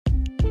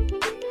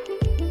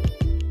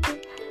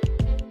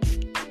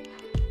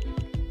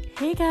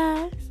Hey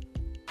guys,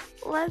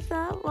 what's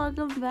up?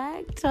 Welcome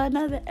back to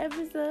another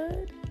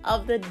episode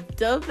of the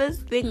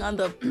dopest thing on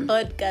the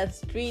podcast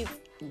streets,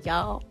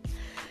 y'all.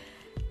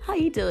 How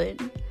you doing?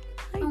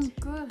 I'm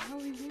good. How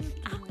are you doing?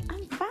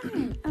 I'm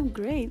fine. I'm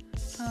great.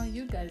 How are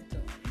you guys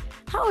doing?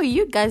 How are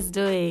you guys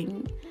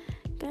doing?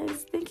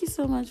 Guys, thank you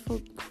so much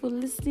for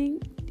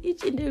listening.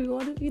 Each and every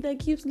one of you that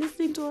keeps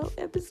listening to our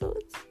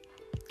episodes.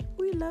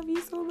 We love you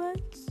so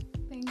much.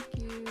 Thank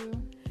you.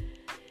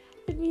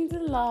 It means a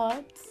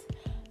lot.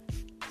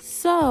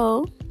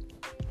 So,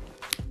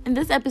 in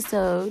this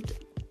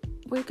episode,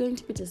 we're going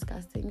to be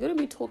discussing, we're going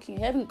to be talking,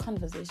 having a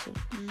conversation.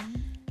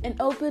 An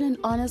open and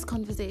honest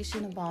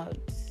conversation about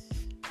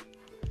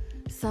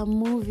some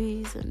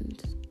movies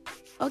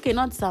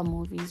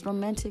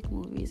romantic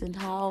movies, and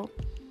how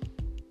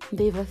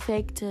they've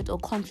affected or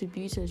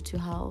contributed to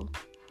how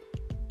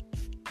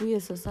we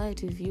as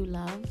society view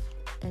love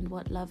and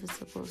what love is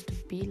supposed to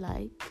be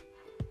like.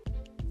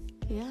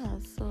 Yeah,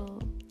 so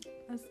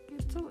Let's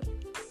get to it.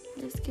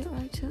 let's get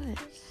right to it.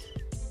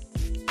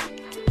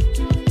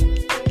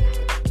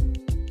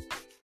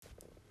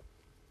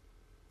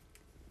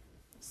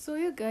 So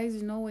you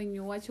guys, when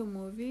you watch a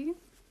movie,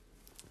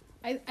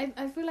 I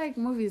feel like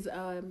movies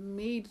are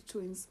made to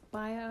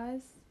inspire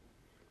us,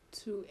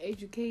 to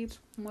educate,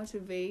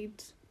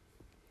 motivate,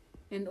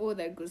 and all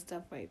that good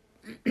stuff, right?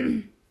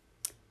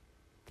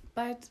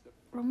 But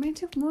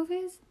romantic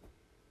movies,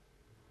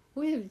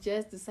 we have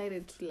just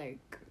decided to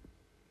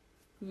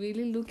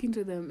really look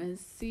into them and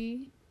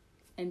see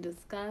and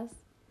discuss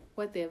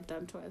what they have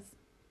done to us.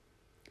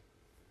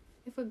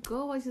 If a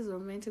girl watches a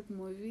romantic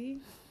movie,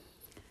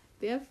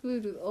 they are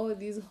filled with all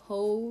these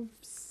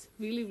hopes,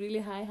 really, really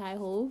high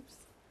hopes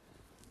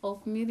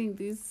of meeting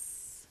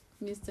this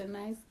Mr.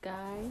 Nice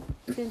Guy,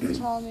 Prince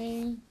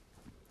Charming.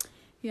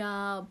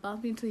 yeah,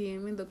 bump into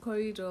him in the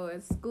corridor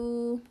at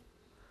school,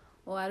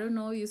 or I don't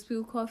know, you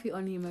spill coffee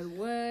on him at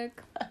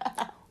work,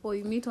 or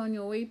you meet on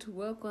your way to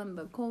work on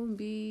the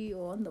combi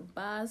or on the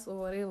bus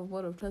or whatever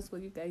mode of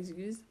transport you guys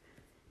use,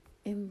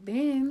 and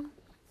then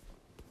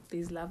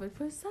there's love at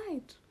first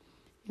sight.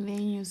 And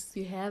then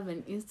you have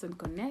an instant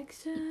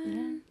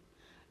connection.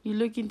 You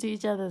look into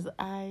each other's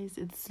eyes.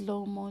 It's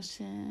slow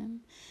motion.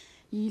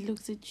 He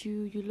looks at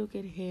you. You look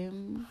at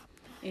him.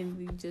 And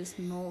you just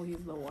know he's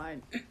the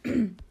one.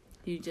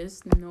 You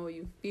just know,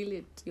 you feel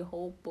it. Your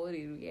whole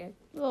body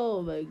reacts.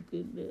 Oh my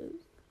goodness.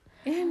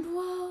 And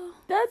wow,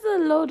 That's a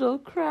load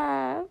of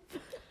crap.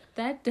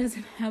 that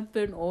doesn't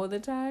happen all the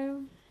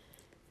time.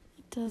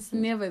 It It's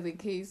doesn't. never the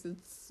case.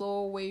 It's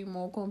so way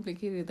more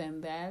complicated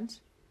than that.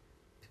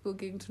 People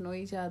getting to know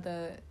each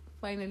other,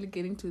 finally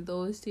getting to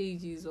those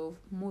stages of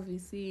movie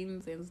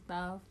scenes and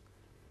stuff.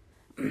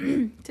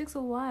 It takes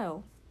a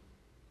while.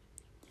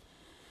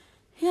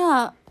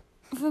 Yeah.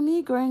 For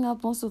me, growing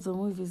up, most of the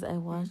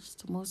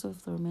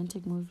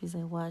romantic movies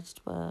I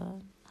watched were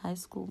high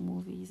school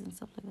movies and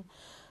stuff like that.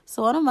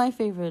 So one of my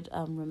favorite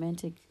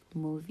romantic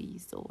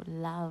movies or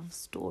love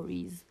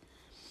stories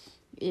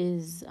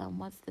is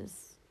what's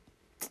this?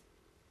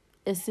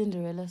 A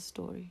Cinderella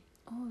Story.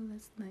 Oh,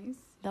 that's nice.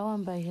 That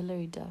one by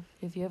Hilary Duff.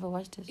 Have you ever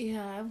watched it?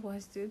 Yeah, I've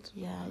watched it.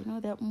 Yeah,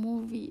 that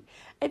movie.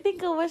 I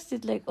think I watched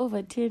it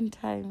over 10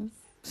 times.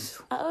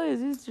 I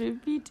always used to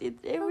repeat it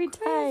every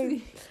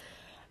time.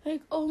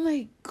 Oh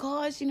my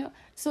gosh,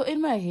 So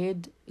in my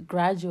head,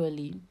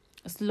 gradually,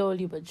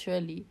 slowly but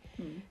surely,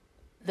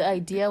 the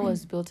idea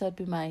was built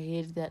up in my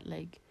head that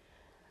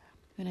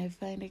when I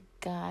find a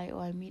guy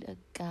or I meet a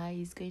guy,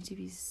 he's going to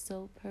be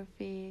so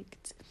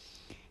perfect.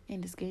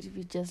 And it's going to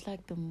be just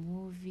like the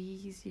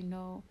movies,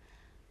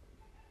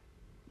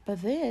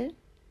 But then,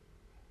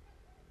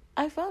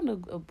 I found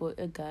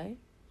a guy.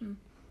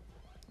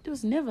 It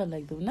was never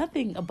like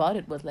nothing about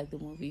it was like the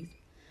movies.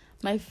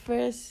 My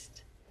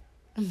first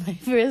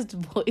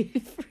boyfriend.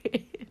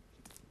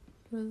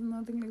 It was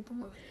nothing like the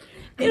movie.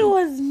 It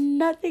was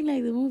nothing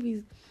like the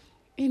movies.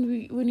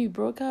 And when we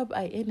broke up,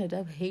 I ended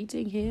up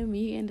hating him.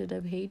 He ended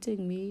up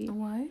hating me.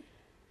 Why?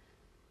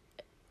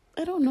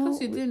 I don't know.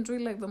 Because you didn't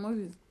really like the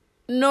movies.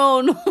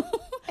 No.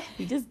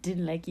 We just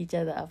didn't like each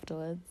other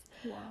afterwards.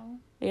 Wow.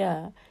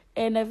 Yeah.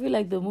 And I feel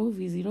like the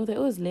movies, they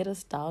always let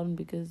us down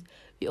because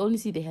we only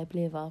see the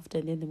happily ever after,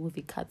 and then the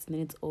movie cuts and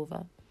then it's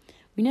over.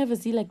 We never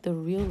see the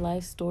real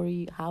life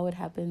story, how it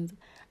happens,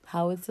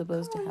 how it's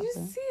supposed to happen.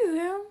 You see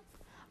them.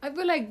 I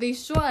feel like they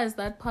show us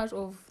that part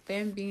of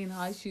them being in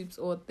hardships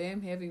or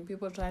them having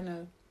people trying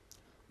to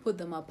put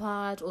them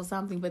apart or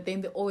something, but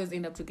then they always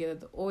end up together.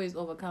 They always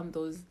overcome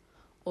those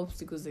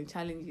obstacles and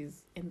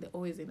challenges, and they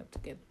always end up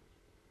together.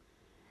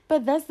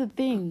 But that's the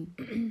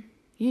thing.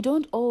 You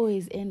don't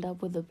always end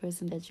up with the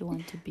person that you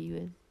want to be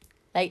with.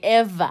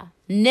 Ever.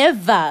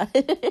 Never.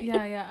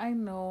 Yeah, I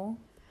know.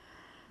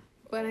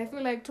 But I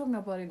feel like talking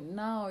about it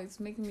now, it's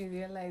making me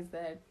realize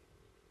that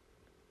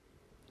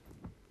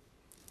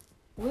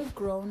we're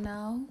grown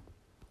now.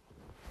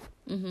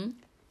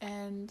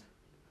 And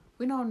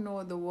we now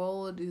know the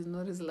world is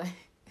not as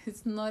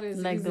it's not as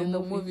like easy in the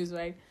movies,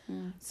 right?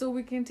 Mm. So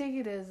we can take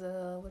it as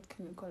what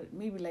can we call it?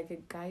 Maybe like a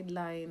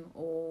guideline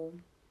or...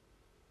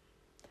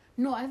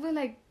 No, I feel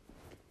like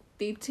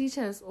they teach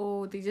us,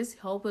 or they just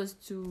help us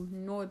to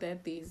know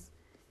that there's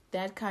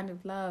that kind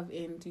of love,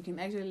 and you can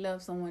actually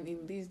love someone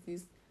in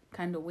these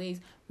kind of ways.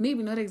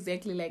 Maybe not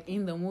exactly like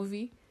in the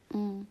movie,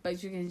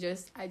 but you can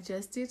just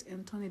adjust it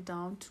and tone it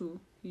down to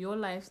your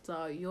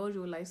lifestyle, your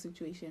real life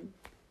situation.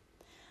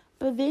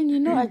 But then, you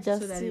know, So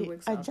that it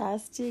works out.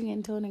 adjusting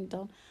and toning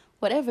down,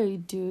 whatever you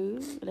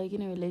do, like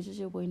in a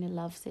relationship or in a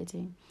love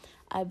setting,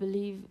 I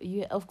believe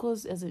you, of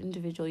course, as an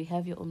individual, you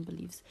have your own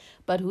beliefs.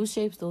 But who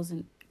shapes those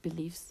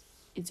beliefs?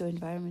 It's your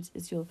environment,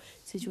 it's your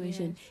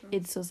situation, Yeah, sure.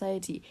 it's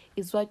society,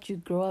 it's what you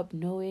grow up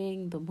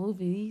knowing, the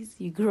movies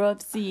you grow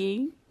up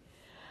seeing.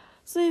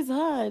 So it's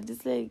hard.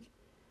 It's like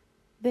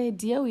the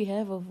idea we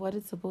have of what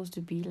it's supposed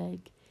to be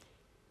like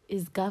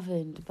is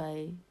governed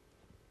by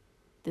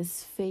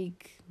this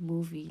fake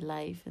movie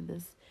life and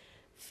this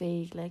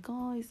fake, like,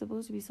 oh, he's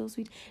supposed to be so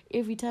sweet.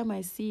 Every time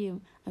I see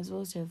him, I'm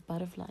supposed to have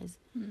butterflies.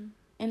 And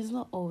it's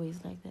not always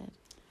like that.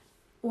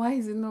 Why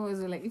is it not always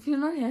like, if you're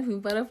not having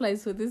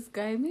butterflies for this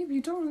guy, maybe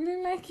you don't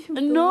really like him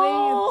the No.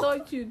 way you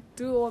thought you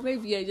do, or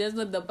maybe you're just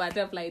not the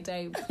butterfly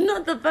type.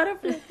 Not the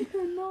butterfly.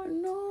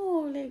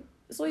 No, like,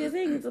 so you're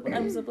saying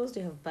I'm supposed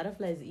to have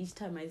butterflies each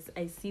time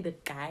I see the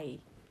guy?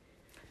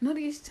 Not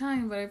each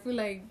time, but I feel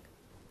like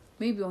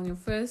maybe on your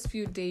first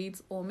few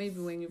dates, or maybe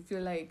when you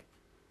feel like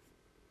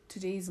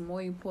today is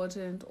more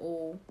important,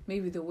 or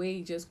maybe the way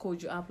he just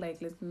called you up,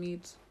 like, let's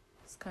meet,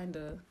 it's kind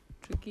of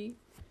tricky.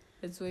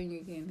 That's when you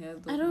can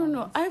have those I don't know.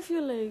 moments. I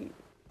feel like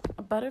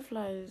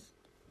butterflies,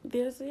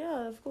 there's,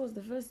 of course,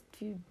 the first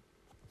few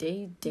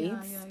dates,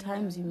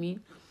 times you meet.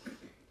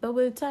 But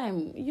with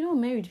time, you know,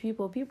 married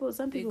people,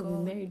 some people have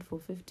been married for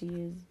 50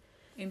 years.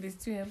 And they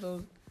still have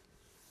those.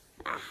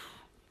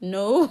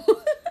 No.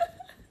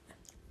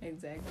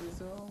 Exactly.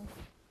 So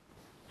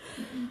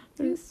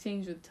things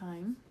change with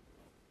time.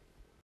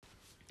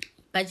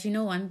 But you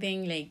know one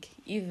thing, like,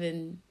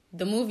 even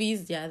the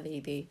movies,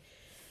 they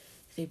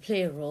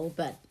play a role,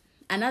 but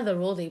another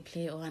role they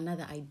play, or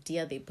another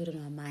idea they put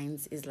in our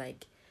minds, is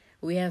like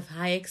we have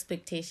high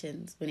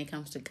expectations when it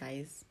comes to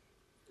guys.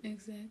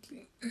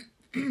 Exactly.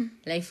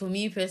 Like, for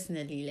me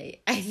personally,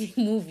 like, I think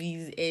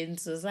movies and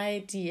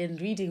society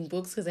and reading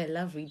books, because I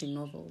love reading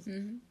novels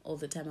all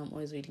the time. I'm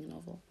always reading a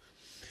novel.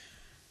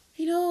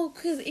 You know,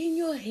 because in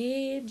your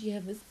head, you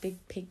have this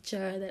big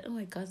picture that, oh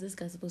my God, this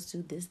guy's supposed to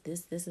do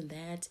this, and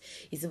that.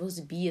 He's supposed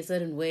to be a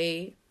certain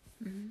way.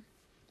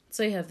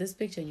 So you have this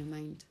picture in your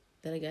mind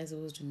that a guy's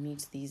supposed to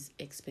meet these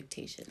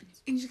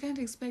expectations. And you can't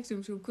expect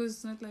him to, because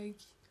it's not like,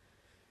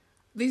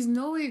 there's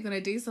no way you're going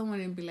to date someone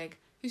and be like,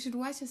 you should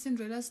watch a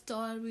Cinderella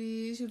story,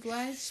 you should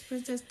watch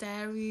Princess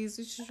Diaries,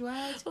 you should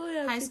watch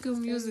High School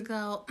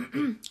Musical.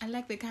 I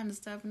like that kind of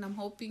stuff, and I'm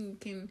hoping you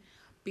can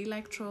be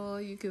like Troy,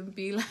 you can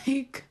be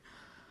like,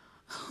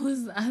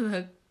 who's the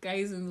other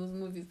guys in those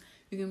movies?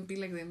 You can be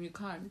like them. You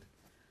can't.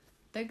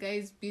 That guy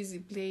is busy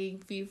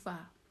playing FIFA.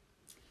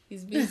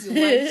 He's busy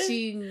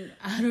watching,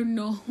 I don't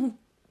know,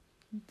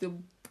 the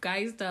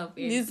guy stuff.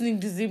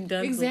 Listening to Zim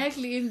dance.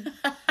 Exactly. And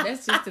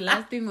that's just the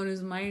last thing on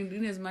his mind,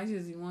 in as much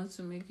as he wants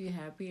to make you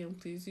happy and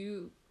please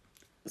you.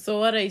 So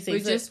what are you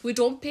saying? We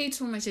don't pay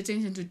too much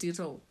attention to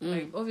detail.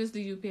 Like,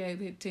 obviously you pay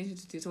attention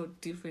to detail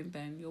different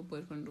than your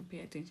boyfriend will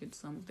pay attention to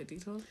some of the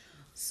details.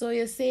 So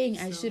you're saying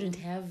I shouldn't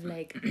have,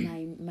 like,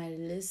 my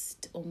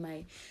list, or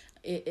my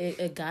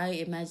a guy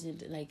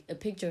imagined, like, a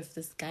picture of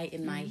this guy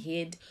in my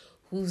head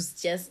who's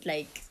just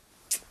like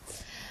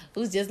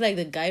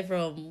the guy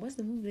from, what's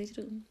the movie they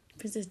do?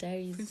 Princess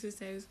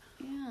Diaries.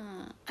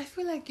 Yeah. I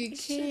feel like you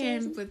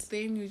can, but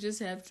then you just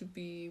have to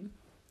be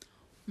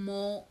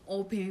more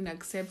open and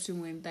accepting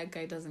when that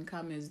guy doesn't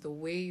come as the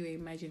way you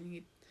imagine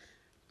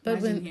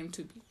him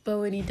to be. But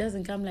when he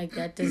doesn't come like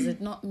that, does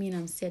it not mean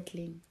I'm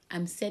settling?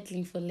 I'm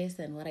settling for less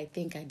than what I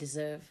think I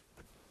deserve.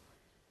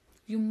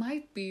 You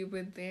might be,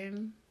 but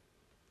then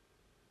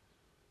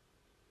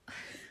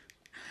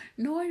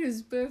no one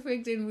is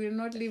perfect, and we're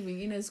not living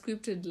in a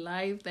scripted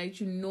life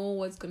that you know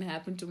what's going to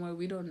happen tomorrow.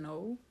 We don't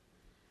know.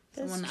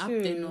 Someone up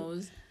there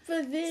knows.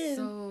 But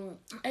then,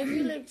 I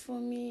feel like for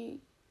me,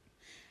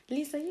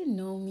 Lisa, you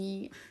know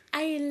me,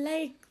 I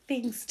like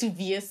things to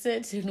be a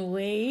certain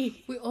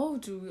way. We all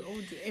do.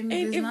 And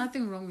there's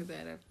nothing wrong with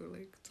that. I feel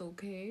like it's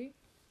okay.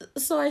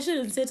 So I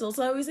shouldn't settle.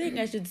 So are we saying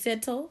I should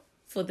settle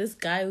for this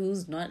guy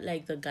who's not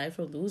like the guy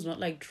who's not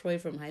like Troy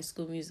from High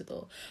School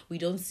Musical? We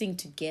don't sing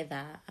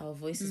together. Our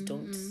voices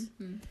don't.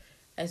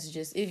 I should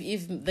just,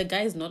 if the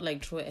guy is not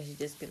like Troy, I should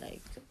just be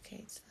like, okay,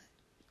 it's fine.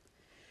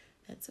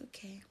 That's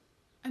okay.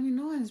 I mean,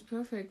 no one's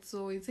perfect.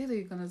 So it's either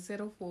you're going to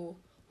settle for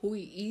who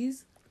he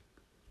is,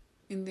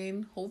 and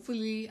then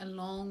hopefully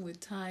along with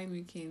time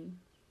he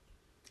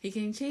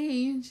can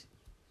change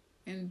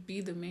and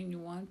be the man you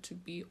want to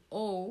be,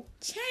 or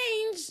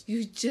change.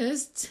 You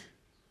just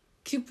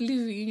keep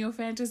living in your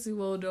fantasy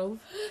world of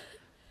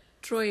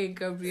Troy and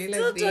Gabriella.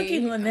 Still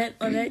talking on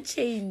that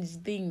change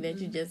thing that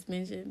you just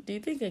mentioned. Do you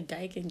think a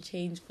guy can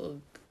change for a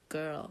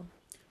girl?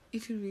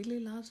 If he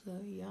really loves her,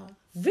 yeah.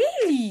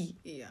 Really?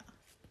 Yeah.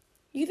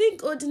 You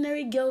think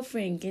ordinary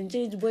girlfriend can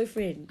change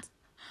boyfriend?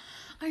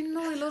 I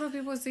know a lot of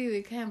people say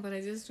they can, but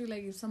I just feel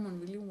like if someone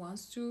really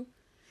wants to,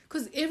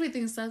 because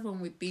everything starts from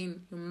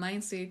within, your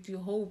mindset, your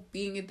whole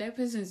being. If that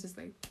person is just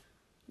like,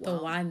 The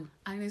one.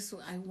 I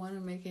want to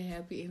make her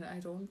happy, and I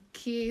don't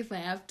care if I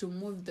have to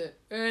move the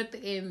earth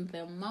and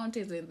the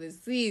mountains and the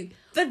seas.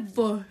 But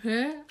for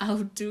her,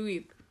 I'll do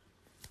it.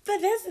 But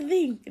that's the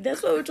thing.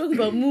 That's why we're talking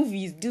about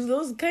movies. Do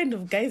those kind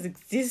of guys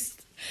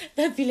exist?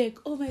 That'd be like,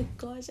 oh my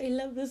gosh, I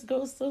love this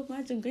girl so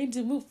much. I'm going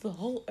to move the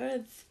whole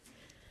earth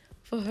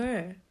for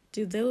her.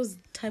 Do those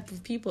type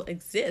of people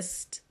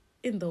exist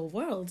in the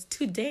world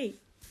today?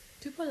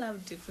 People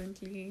love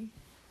differently.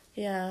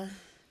 Yeah.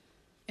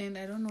 And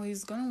I don't know,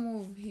 he's gonna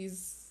move.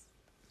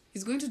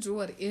 He's going to do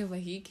whatever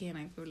he can,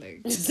 I feel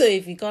like. So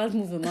if he can't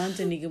move a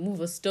mountain, he can move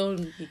a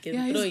stone. He can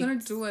throw he's gonna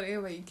do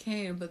whatever he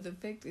can. But the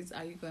fact is,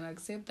 are you gonna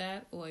accept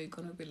that, or are you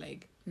gonna be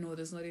like, no,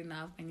 that's not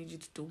enough, I need you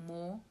to do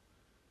more?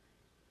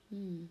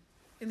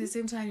 At the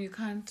same time, you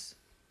can't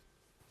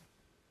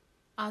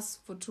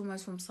ask for too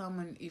much from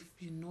someone if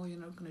you know you're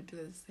not gonna do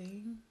the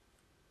same.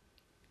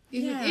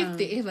 If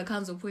there ever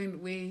comes a point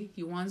where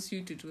he wants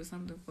you to do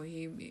something for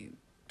him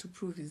to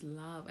prove his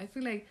love, I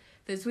feel like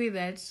that's where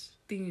that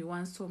thing you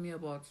once told me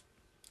about,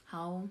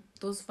 how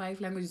those 5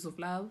 languages of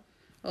love.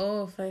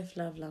 Oh, 5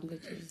 love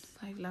languages.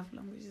 5 love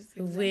languages.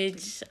 Exactly.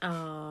 Which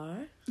are?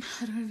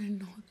 I don't even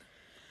know.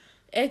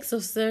 Acts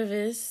of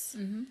service.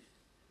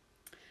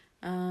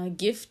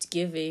 Gift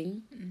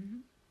giving.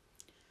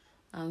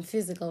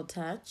 Physical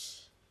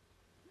touch.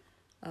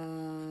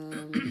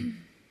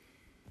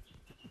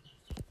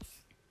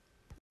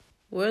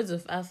 Words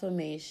of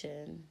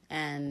affirmation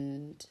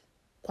and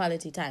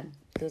quality time.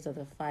 Those are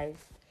the 5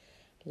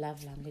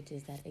 love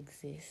languages that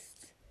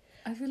exist.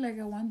 I feel like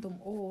I want them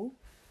all.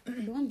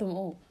 You want them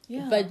all.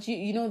 Yeah. But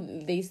you know,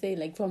 they say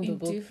like from the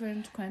book. In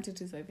different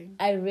quantities, I think.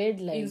 I read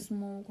like in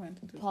small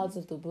quantities. Parts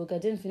of the book. I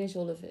didn't finish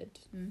all of it.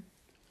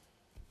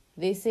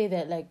 They say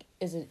that like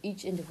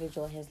each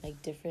individual has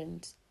like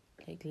different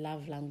like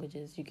love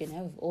languages. You can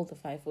have all the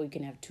 5, or you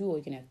can have 2, or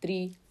you can have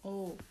 3.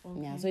 Oh,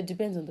 okay. Yeah, so it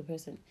depends on the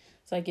person.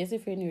 So I guess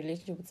if you're in a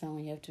relationship with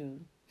someone, you have to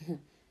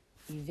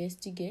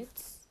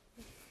investigate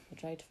or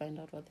try to find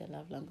out what their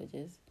love language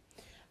is.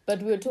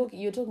 But you were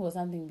talking about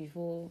something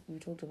before we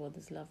talked about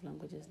this love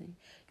languages thing.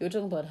 You were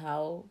talking about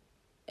how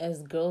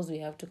as girls we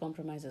have to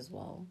compromise as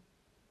well.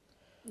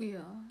 Yeah.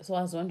 So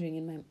I was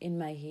wondering in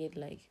my head,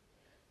 like,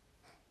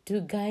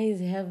 do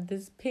guys have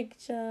this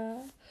picture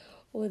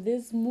or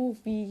this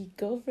movie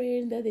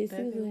girlfriend that they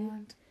see?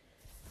 Want?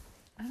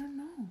 I don't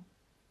know.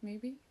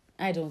 Maybe.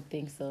 I don't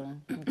think so.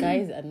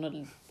 Guys are not.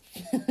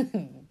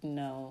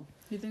 No.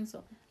 You think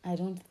so? I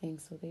don't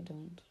think so. They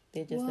don't.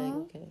 They're just like,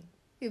 okay.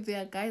 If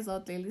there are guys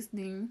out there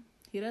listening,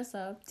 hit us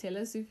up. Tell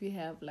us if you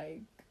have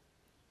like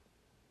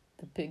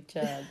the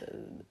picture,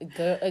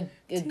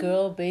 a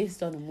girl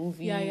based on a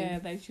movie. Yeah,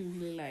 that you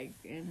really like,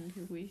 and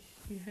you wish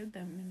you had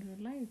them in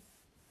real life.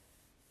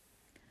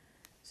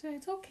 So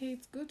it's okay.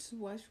 It's good to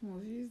watch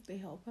movies. They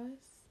help us.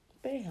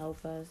 They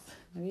help us,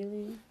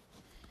 really.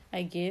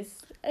 I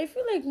guess. I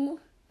feel like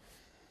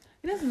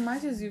in as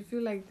much as you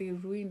feel like they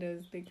ruined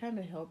us, they kind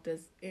of helped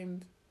us,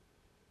 and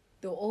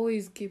they'll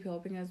always keep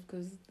helping us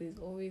because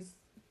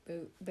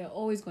they're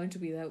always going to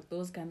be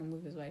those kind of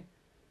movies, right?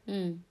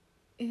 And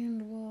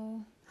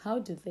well, how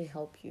did they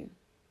help you?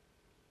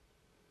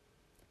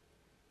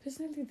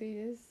 Personally, they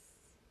just,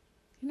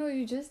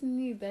 you just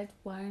need that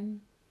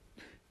one.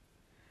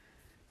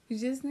 You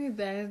just need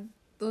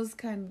those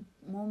kind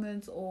of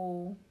moments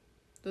or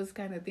those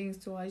kind of things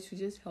to watch to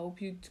just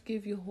help you, to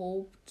give you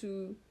hope,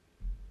 to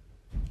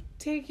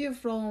take you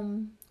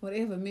from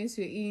whatever mess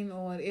you're in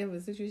or whatever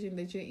situation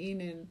that you're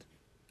in and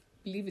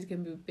believe it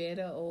can be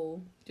better,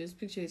 or just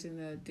picture it in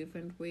a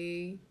different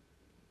way.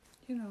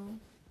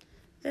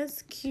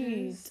 That's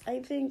cute. Yes.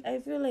 I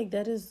feel like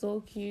that is so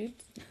cute.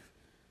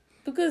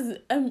 Because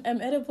I'm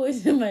at a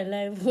point in my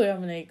life where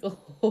I'm like,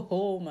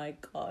 oh my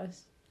gosh.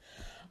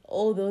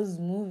 All those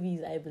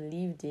movies I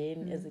believed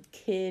in as a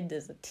kid,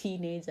 as a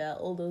teenager,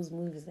 all those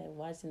movies I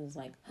watched and was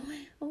like,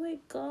 oh my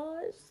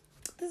gosh,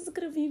 this is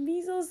going to be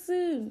me so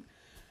soon.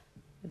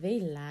 They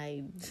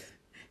lied.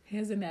 It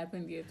hasn't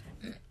happened yet.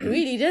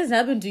 Really? It doesn't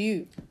happen to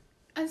you?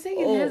 I'm saying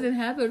it hasn't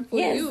happened for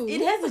you.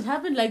 It hasn't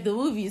happened like the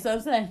movie, so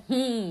I'm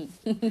saying,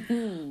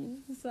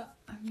 So,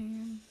 I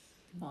mean,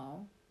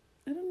 wow.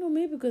 I don't know,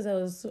 maybe because I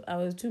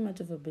was too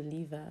much of a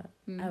believer.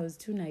 I was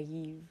too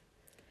naive.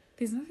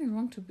 There's nothing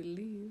wrong to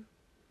believe.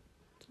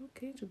 It's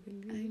okay to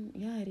believe.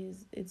 It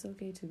is. It's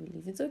okay to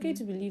believe. It's okay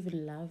to believe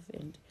in love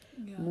and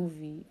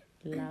movie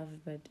love,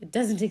 but it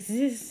doesn't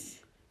exist.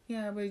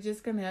 Yeah, but you're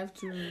just gonna have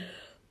to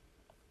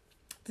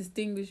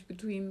distinguish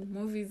between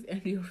movies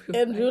and your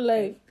real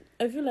life.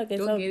 I feel like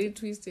don't get it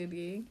twisted,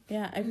 yeah.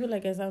 Yeah, I feel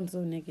like I sound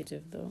so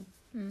negative though.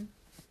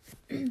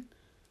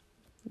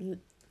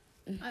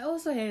 I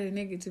also had a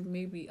negative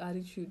maybe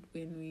attitude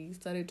when we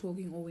started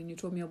talking, or when you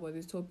told me about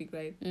this topic,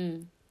 right?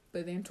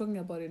 But then talking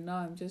about it now,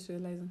 I'm just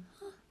realizing,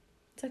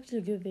 it's actually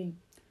a good thing.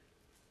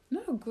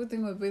 Not a good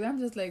thing, but I'm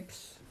just like,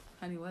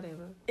 honey,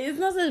 whatever. It's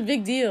not such a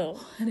big deal.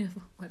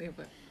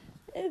 Whatever.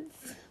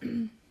 It's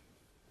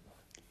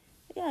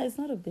yeah, it's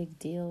not a big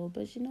deal.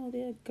 But you know,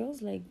 there are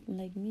girls like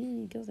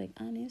me, girls like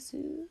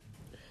Anesu.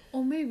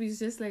 Or maybe it's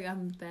just like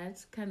I'm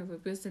that kind of a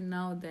person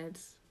now that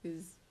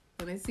is,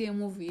 when I see a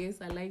movie, yes,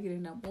 I like it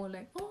and I'm all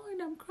like, oh,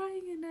 and I'm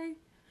crying and I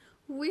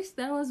wish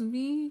that was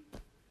me.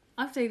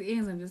 After it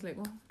ends, I'm just like,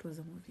 oh, it was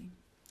a movie.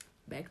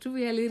 Back to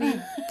reality.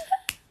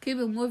 Keep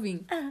it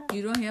moving.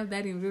 You don't have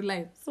that in real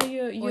life. So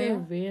you're yeah? a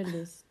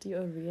realist.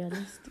 You're a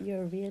realist.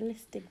 You're a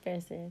realistic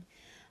person.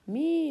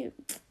 Me,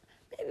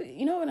 maybe,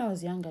 you know, when I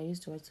was young, I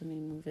used to watch so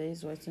many movies. I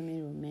used to watch so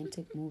many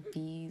romantic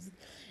movies,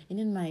 and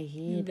in my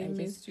head, They I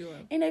messed just you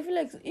up. and I feel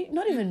like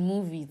not even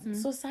movies,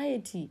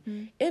 society.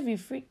 Every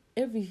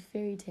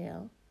fairy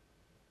tale,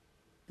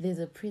 there's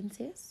a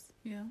princess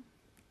Yeah.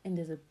 and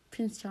there's a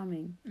prince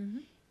charming, Mm-hmm.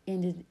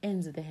 and it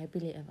ends with a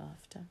happily ever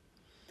after.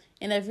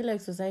 And I feel like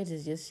society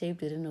has just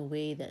shaped it in a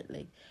way that,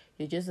 like,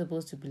 you're just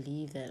supposed to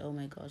believe that, oh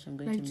my gosh, I'm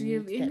going Like, to do you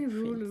have meet any that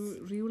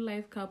prince. real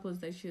life couples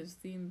that you have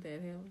seen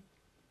that have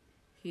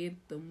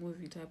hit the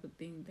movie type of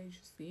thing that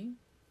you see?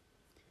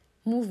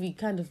 Movie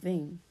kind of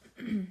thing.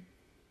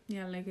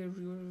 Yeah, like a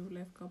real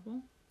life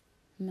couple.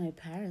 My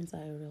parents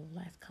are a real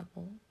life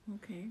couple.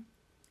 Okay.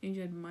 And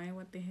you admire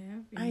what they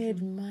have? I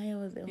admire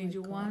what they have. And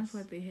you want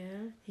what they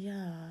have?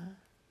 Yeah.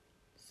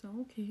 So,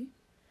 okay.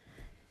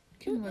 You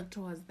can work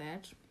towards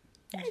that.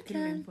 And you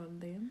can learn from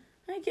them.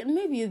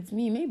 Maybe it's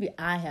me. Maybe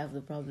I have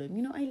the problem.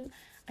 You know,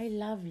 I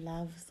love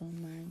love so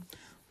much.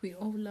 We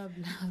all love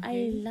love.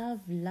 I love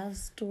love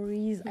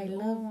stories. We I all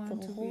love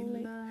want the to whole, be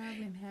like, loved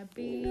and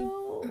happy.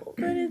 no,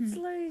 but it's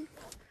like,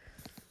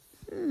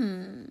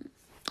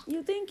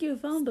 you think you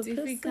found the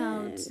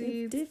difficult. person.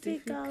 It's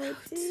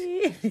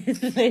Difficulty.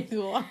 It's like,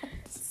 what?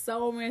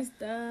 So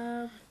messed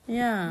up.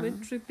 Yeah. We're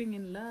tripping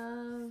in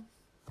love.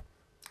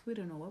 We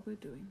don't know what we're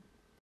doing.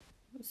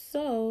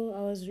 So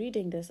I was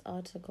reading this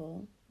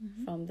article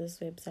from this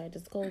website.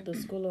 It's called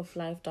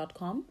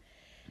theschooloflife.com,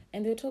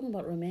 and they're talking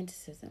about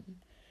romanticism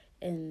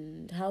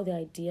and how the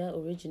idea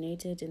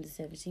originated in the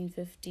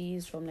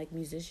 1750s from, like,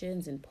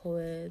 musicians and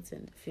poets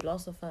and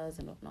philosophers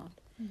and whatnot.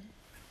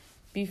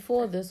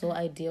 Before this whole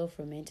idea of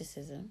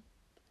romanticism,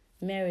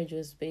 marriage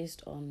was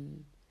based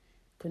on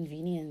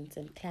convenience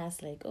and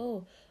class. Like,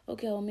 oh,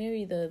 okay, I'll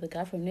marry the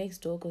guy from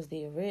next door because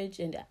they're rich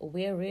and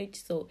we're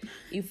rich. So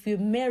if we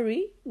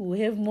marry,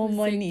 we have more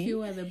money.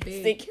 Secure the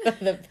bag. Secure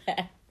the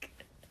bag.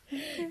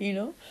 You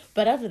know?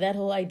 But after that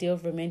whole idea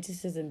of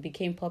romanticism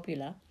became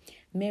popular,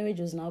 marriage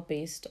was now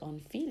based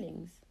on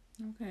feelings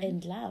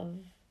and love.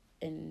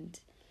 And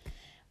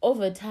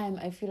over time,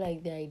 I feel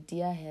like the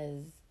idea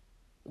has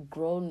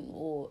grown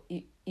or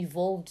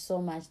evolved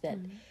so much that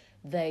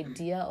the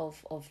idea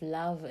of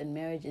love and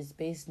marriage is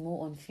based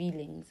more on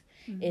feelings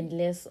and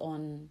less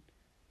on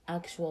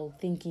actual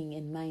thinking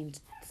and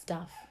mind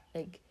stuff.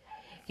 Like,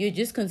 you're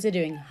just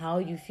considering how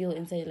you feel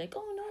inside. Like,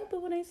 oh no,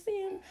 but when I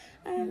see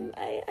him,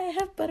 I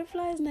have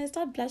butterflies and I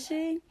start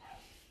blushing.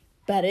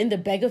 But in the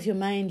back of your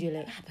mind, you're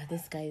like, but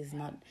this guy is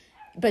not.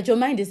 But your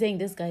mind is saying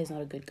this guy is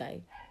not a good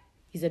guy.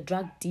 He's a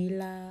drug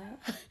dealer.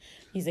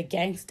 He's a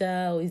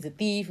gangster, or he's a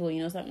thief, or,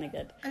 you know, something like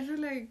that. I feel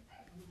like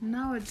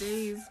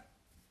nowadays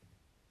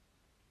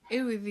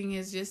everything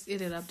is just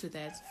added up to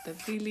that. The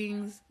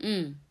feelings.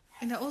 And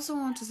I also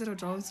want to settle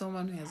down with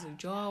someone who has a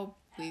job,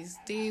 who is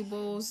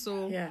stable.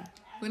 So Yeah.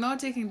 we're now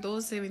taking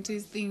those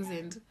 70s things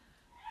and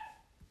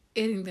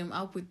adding them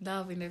up with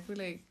love. And I feel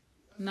like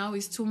now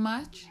it's too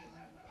much.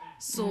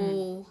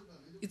 So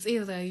it's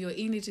either you're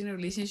in it in a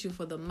relationship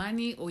for the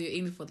money, or you're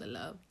in it for the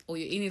love, or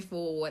you're in it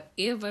for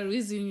whatever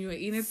reason you're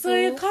in it for. So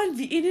you can't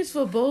be in it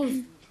for both.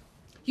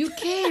 You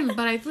can,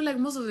 but I feel like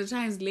most of the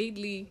times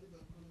lately,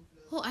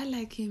 oh, I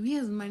like him, he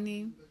has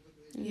money.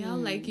 Yeah, I'll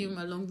like him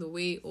along the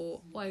way,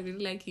 or oh, I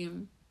really like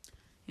him.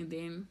 And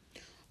then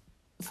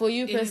For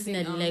you anything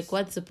personally, else. like,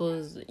 what's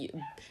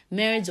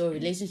marriage or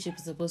relationship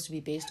is supposed to be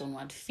based on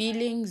what?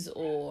 Feelings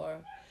or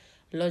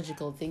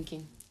logical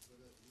thinking?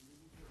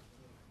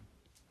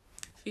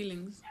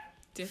 feelings.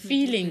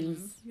 Definitely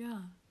Feelings. Yeah.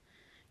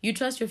 You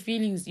trust your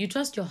feelings. You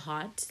trust your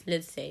heart,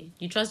 let's say.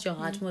 You trust your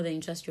heart more than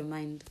you trust your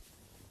mind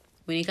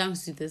when it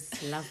comes to this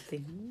love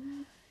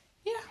thing.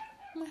 Yeah,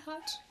 my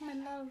heart, my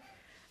love.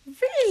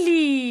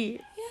 Really?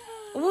 Yeah.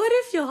 What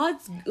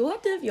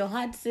if your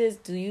heart says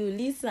to you,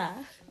 Lisa,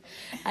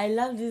 I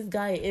love this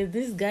guy, if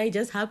this guy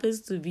just happens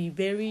to be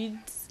married,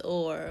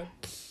 or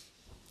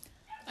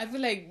I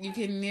feel like you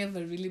can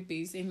never really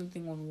base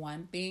anything on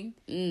one thing,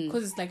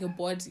 because it's like a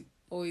body,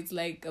 or it's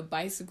like a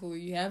bicycle.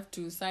 You have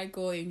to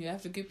cycle and you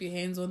have to keep your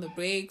hands on the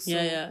brakes. So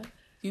yeah.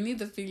 you need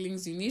the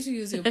feelings, you need to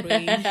use your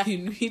brain, you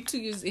need to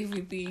use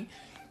everything.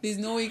 There's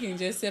no way you can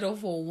just settle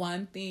for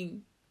one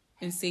thing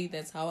and say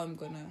that's how I'm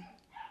gonna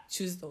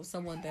choose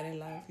someone that I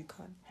love. You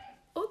can't.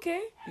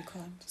 Okay. You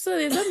can't. So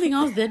there's something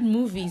else that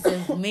movies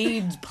have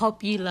made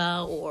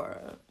popular, or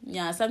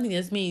something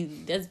that's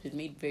been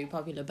made very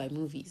popular by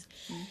movies.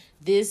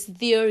 This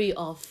theory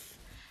of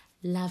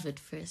love at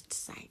first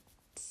sight.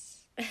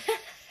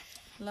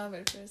 Love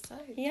at first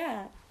sight.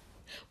 Yeah.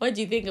 What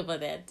do you think about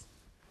that?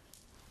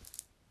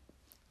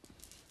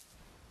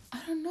 I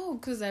don't know,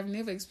 because I've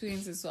never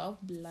experienced it, so I'll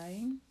be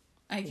lying.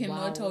 I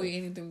cannot Wow. tell you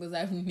anything because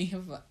I've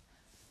never.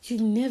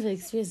 You've never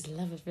experienced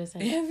love at first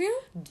sight. Have you?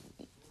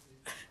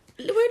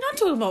 We're not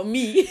talking about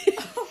me.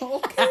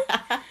 Okay.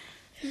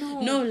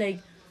 No. No, like,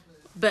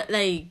 but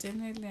like,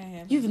 Definitely I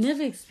have. you've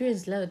never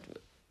experienced love.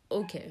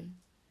 Okay.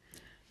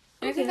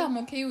 I think I'm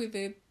okay with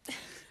it.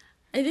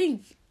 I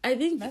think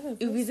Love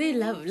at if we first say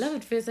sight. love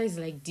at first sight is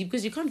like deep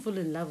because you can't fall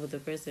in love with a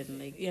person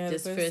like Yeah,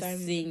 just first first time.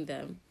 seeing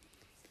them.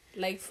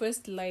 Like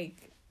first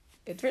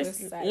at First,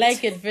 first sight.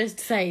 like at first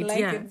sight. Like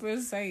yeah. at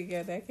first sight,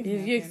 yeah, that can Have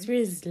happen. you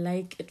experienced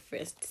like at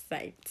first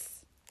sight?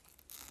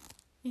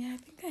 Yeah, I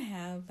think I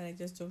have, but I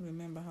just don't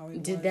remember how it was.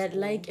 Did that or-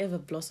 like ever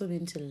blossom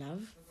into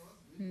love?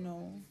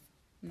 No.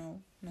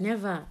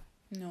 Never.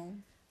 No.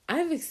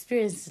 I've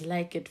experienced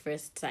like at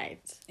first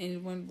sight. And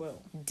it went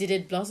well. Did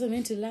it blossom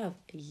into love?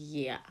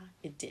 Yeah,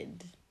 it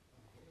did.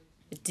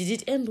 Did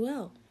it end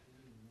well?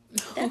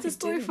 That's a it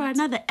story didn't. for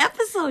another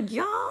episode,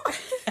 y'all.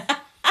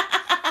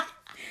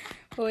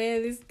 Oh yeah,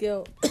 this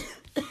girl.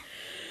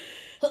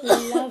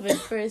 Love at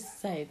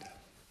first sight.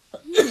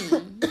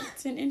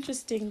 It's an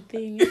interesting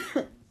thing.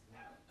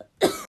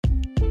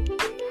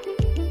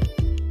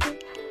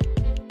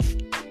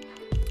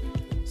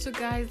 So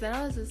guys,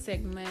 that was a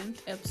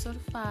segment, episode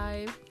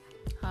 5,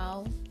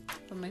 how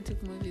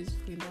romantic movies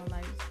ruin our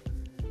lives.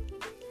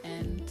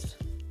 And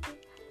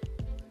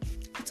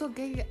it's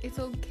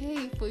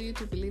okay for you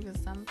to believe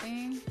in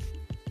something,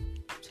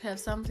 to have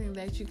something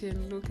that you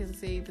can look and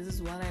say, this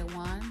is what I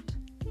want.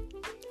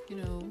 You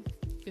know,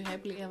 you're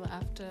happily ever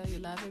after, you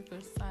love at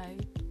first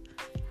sight,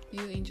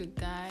 you and your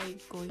guy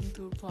going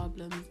through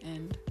problems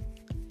and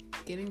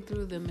getting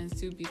through them and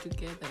still be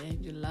together,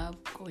 and your love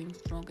going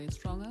stronger and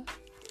stronger.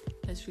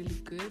 That's really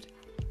good.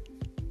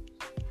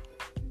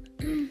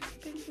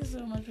 Thank you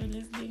so much for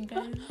listening,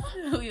 guys.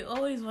 We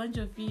always want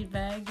your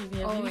feedback. If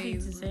you have anything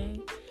to Always. say,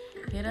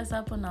 hit us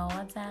up on our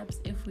WhatsApps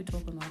if we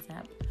talk on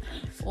WhatsApp,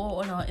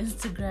 or on our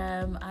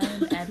Instagram. I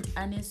am at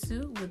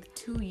Anesu with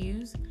 2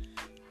 U's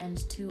and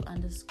 2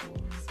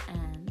 underscores.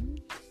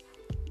 And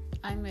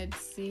I'm at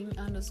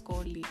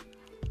sing_Lee.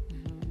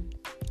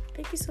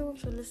 thank you so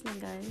much for listening,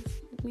 guys.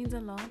 It means a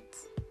lot.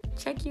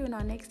 Check you in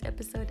our next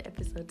episode,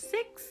 episode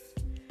 6.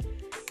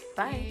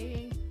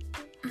 Bye. Bye.